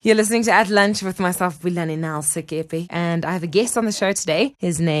You're listening to At Lunch with myself, Pulane Nel-Sekepe, and I have a guest on the show today.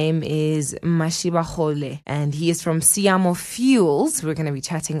 His name is Mashiba Kgole, and he is from Siyamo Fuels. We're going to be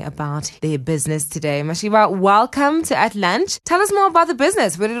chatting about their business today. Mashiba, welcome to At Lunch. Tell us more about the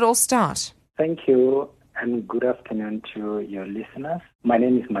business. Where did it all start? Thank you, and good afternoon to your listeners. My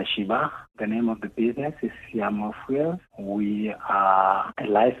name is Mashiba. The name of the business is Siyamo Fuel. We are a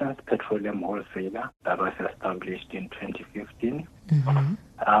licensed petroleum wholesaler that was established in 2015. Mm-hmm.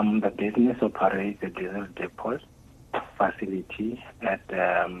 The business operates a diesel depot facility at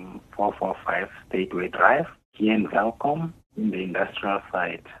 445 Stateway Drive here in Welcome in the industrial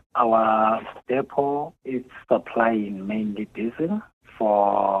site. Our depot is supplying mainly diesel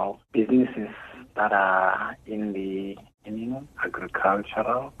for businesses that are in the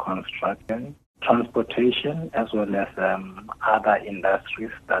agricultural, construction, transportation, as well as other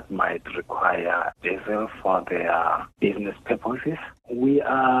industries that might require diesel for their business purposes. We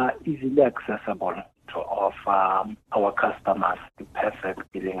are easily accessible to offer our customers the perfect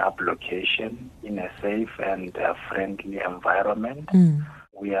filling up location in a safe and friendly environment.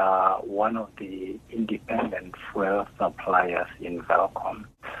 We are one of the independent fuel suppliers in Welcome,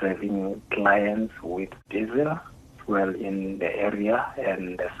 serving clients with diesel fuel in the area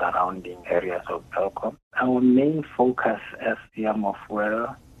and the surrounding areas of Welcome. Our main focus as Siyamo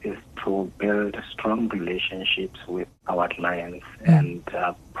Fuel is to build strong relationships with our clients and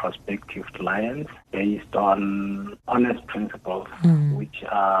prospective clients based on honest principles, which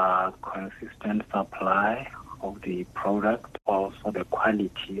are consistent supply of the product, also the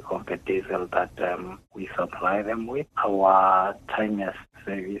quality of the diesel that we supply them with, our timeless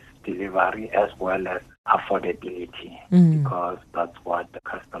service delivery, as well as affordability, because that's what the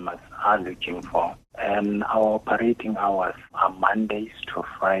customers are looking for. And our operating hours are Mondays to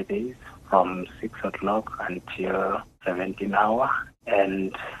Fridays from 6 o'clock until 17 hours,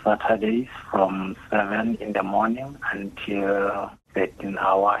 and Saturdays from 7 in the morning until 13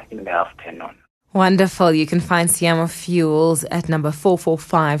 hours in the afternoon. Wonderful. You can find Siyamo Fuels at number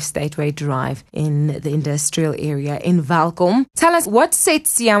 445 Stateway Drive in the industrial area in Welkom. Tell us, what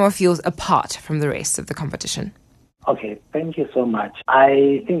sets Siyamo Fuels apart from the rest of the competition? Okay, thank you so much.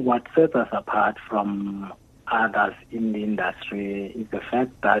 I think what sets us apart from others in the industry is the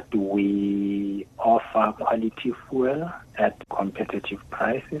fact that we offer quality fuel at competitive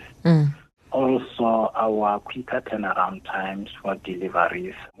prices. Also, our quicker turnaround times for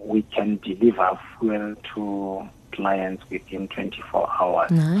deliveries. We can deliver fuel to clients within 24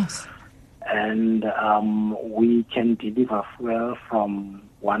 hours. Nice. And we can deliver fuel from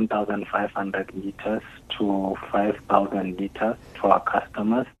 1,500 liters to 5,000 liters to our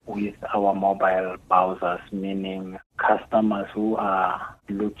customers with our mobile bowsers, meaning customers who are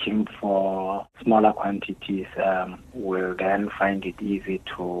looking for smaller quantities will then find it easy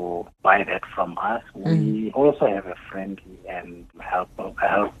to buy that from us. We also have a friendly and helpful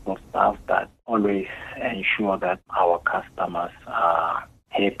staff that always ensure that our customers are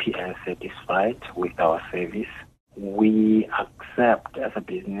happy and satisfied with our service. We accept as a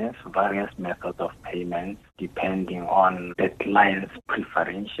business various methods of payment depending on the client's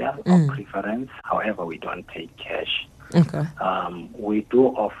preferential or preference. However, we don't take cash. Okay. We do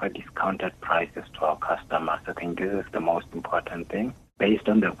offer discounted prices to our customers. I think this is the most important thing, based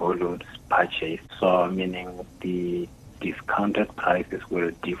on the volumes purchased. So meaning the discounted prices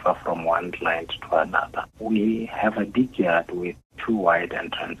will differ from one client to another. We have a big yard with 2 wide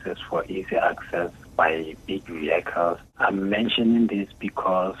entrances for easy access by big vehicles. I'm mentioning this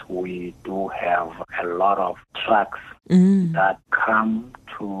because we do have a lot of trucks that come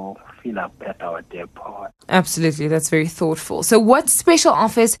to fill up at our depot. Absolutely, that's very thoughtful. So what special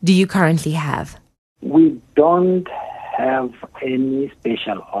offers do you currently have? We don't have any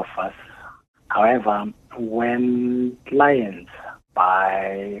special offers. However, when clients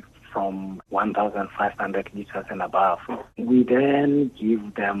buy from 1,500 liters and above, we then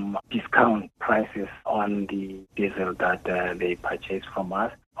give them discount prices on the diesel that they purchase from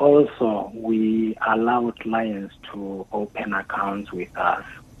us. Also, we allow clients to open accounts with us.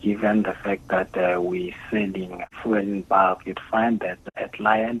 Given the fact that we're selling fuel in bulk, you'd find that a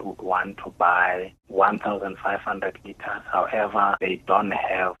client would want to buy 1,500 liters. However, they don't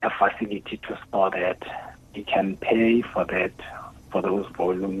have a facility to store that. You can pay for that, for those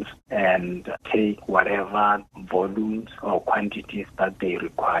volumes, and take whatever volumes or quantities that they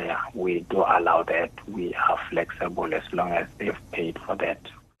require. We do allow that. We are flexible as long as they've paid for that.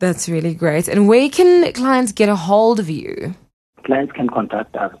 That's really great. And where can clients get a hold of you? Clients can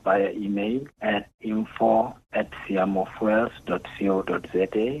contact us via email at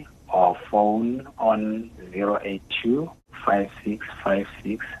info@siyamofuels.co.za or phone on 082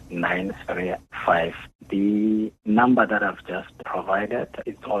 5656 The number that I've just provided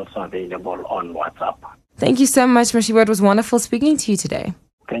is also available on WhatsApp. Thank you so much, Mashiba. It was wonderful speaking to you today.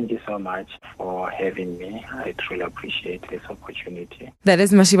 Thank you so much for having me. I truly appreciate this opportunity. That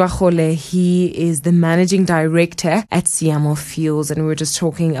is Mashiba Kgole. He is the managing director at Siyamo Fuels, and we were just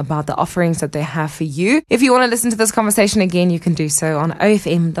talking about the offerings that they have for you. If you want to listen to this conversation again, you can do so on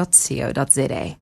ofm.co.za.